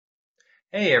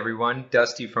Hey everyone,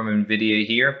 Dusty from NVIDIA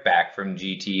here, back from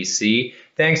GTC.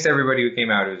 Thanks to everybody who came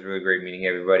out. It was really great meeting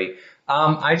everybody.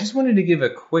 I just wanted to give a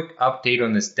quick update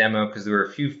on this demo because there were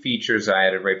a few features I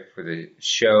added right before the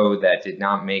show that did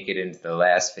not make it into the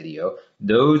last video.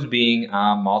 Those being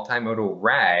multimodal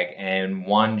RAG and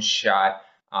one-shot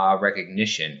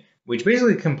recognition, which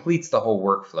basically completes the whole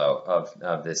workflow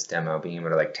of this demo, being able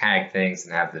to like tag things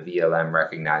and have the VLM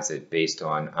recognize it based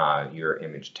on your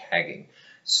image tagging.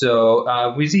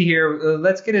 So we see here,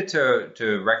 let's get it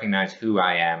to recognize who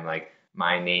I am, like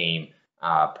my name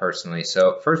personally.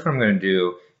 So first what I'm going to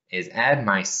do is add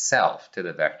myself to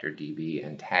the vectorDB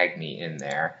and tag me in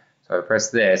there. So I press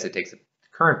this, it takes a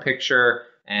current picture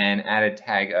and add a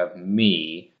tag of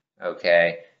me,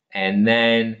 okay? And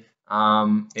then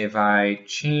if I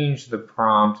change the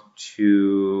prompt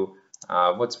to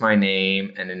what's my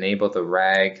name and enable the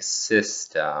RAG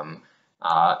system,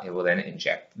 it will then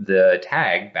inject the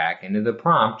tag back into the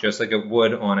prompt just like it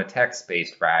would on a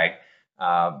text-based RAG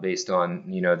based on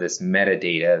this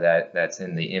metadata that's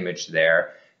in the image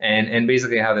there. And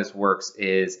basically how this works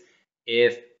is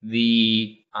if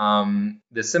the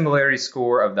similarity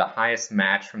score of the highest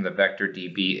match from the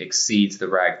vectorDB exceeds the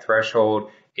RAG threshold,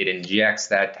 it injects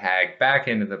that tag back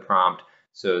into the prompt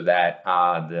so that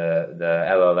the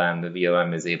LLM, the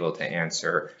VLM, is able to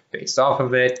answer based off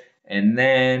of it. And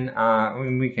then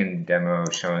we can demo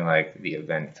showing like the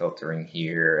event filtering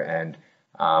here and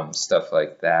stuff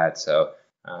like that. So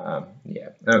yeah,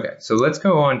 okay. So let's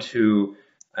go on to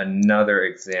another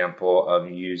example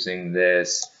of using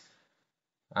this.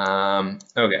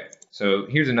 Okay, so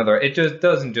here's another. It just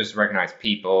doesn't just recognize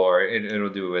people, or it'll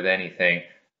do it with anything.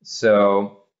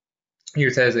 So here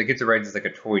it says it gets it right as like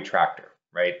a toy tractor.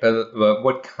 Right, but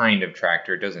what kind of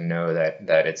tractor? It doesn't know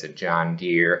that it's a John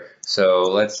Deere. So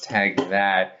let's tag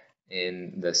that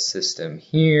in the system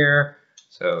here.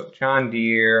 So John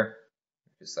Deere,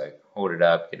 just like hold it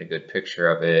up, get a good picture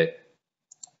of it,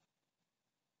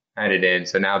 add it in.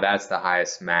 So now that's the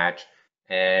highest match,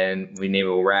 and we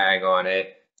enable RAG on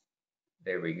it.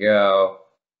 There we go.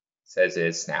 It says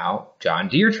it's now John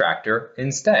Deere tractor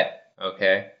instead.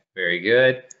 Okay, very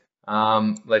good.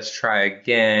 Let's try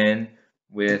again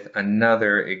with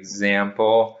another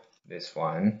example, this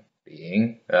one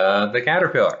being the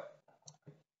caterpillar.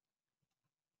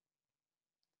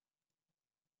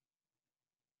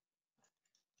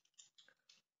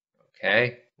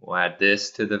 Okay, we'll add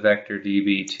this to the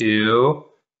vectorDB too.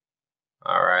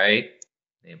 All right,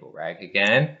 enable RAG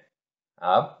again.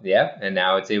 Yep, and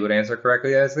now it's able to answer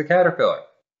correctly as the caterpillar.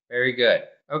 Very good.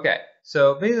 Okay,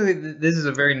 so basically this is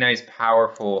a very nice,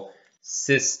 powerful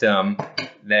system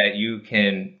that you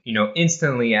can,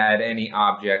 instantly add any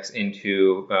objects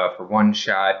into for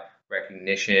one-shot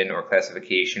recognition or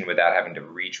classification without having to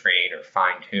retrain or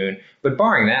fine-tune. But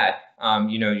barring that,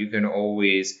 you can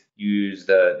always use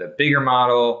the bigger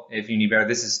model if you need better.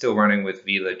 This is still running with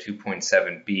VLA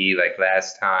 2.7b like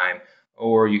last time,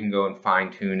 or you can go and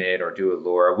fine-tune it or do a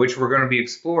LoRa, which we're going to be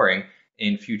exploring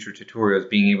in future tutorials,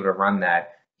 being able to run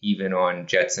that even on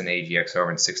Jetson AGX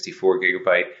Orin 64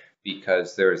 gigabyte,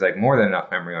 because there's like more than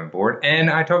enough memory on board. And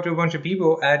I talked to a bunch of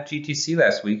people at GTC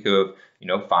last week who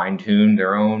have fine-tuned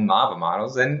their own lava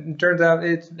models, and it turns out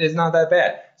it's not that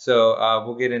bad. So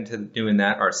we'll get into doing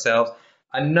that ourselves.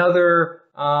 Another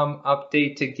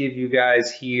update to give you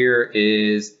guys here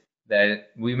is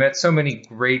that we met so many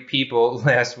great people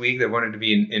last week that wanted to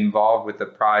be involved with the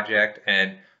project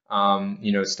and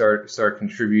start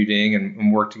contributing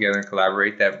and work together and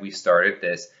collaborate, that we started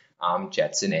this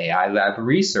Jetson AI Lab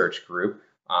research group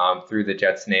through the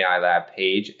Jetson AI Lab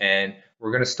page. And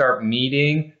we're going to start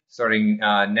meeting starting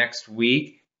next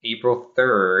week, April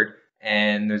 3rd.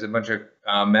 And there's a bunch of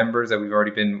members that we've already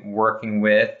been working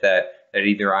with that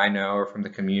either I know or from the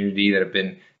community that have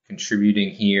been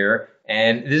contributing here.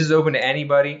 And this is open to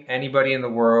anybody. Anybody in the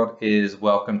world is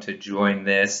welcome to join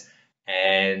this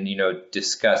and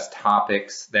discuss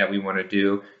topics that we want to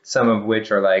do, some of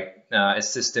which are like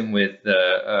assistant with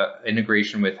the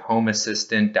integration with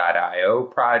homeassistant.io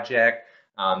project,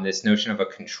 this notion of a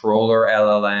controller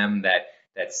LLM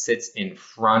that sits in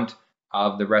front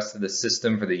of the rest of the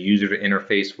system for the user to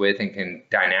interface with and can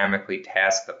dynamically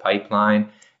task the pipeline,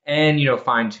 and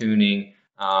fine-tuning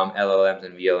LLMs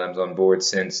and VLMs on board,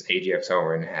 since AGX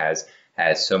Orin has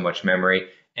so much memory.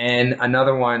 And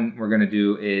another one we're going to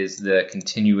do is the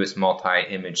continuous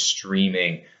multi-image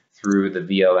streaming through the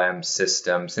VLM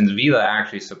system. Since VLA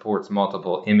actually supports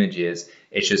multiple images,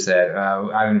 it's just that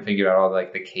I haven't figured out all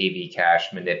like the KV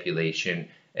cache manipulation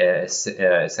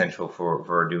essential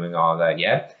for doing all of that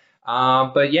yet.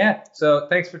 But yeah, so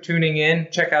thanks for tuning in.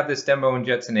 Check out this demo in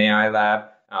Jetson AI Lab.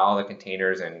 All the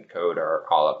containers and code are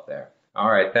all up there. All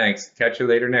right, thanks. Catch you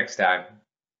later next time.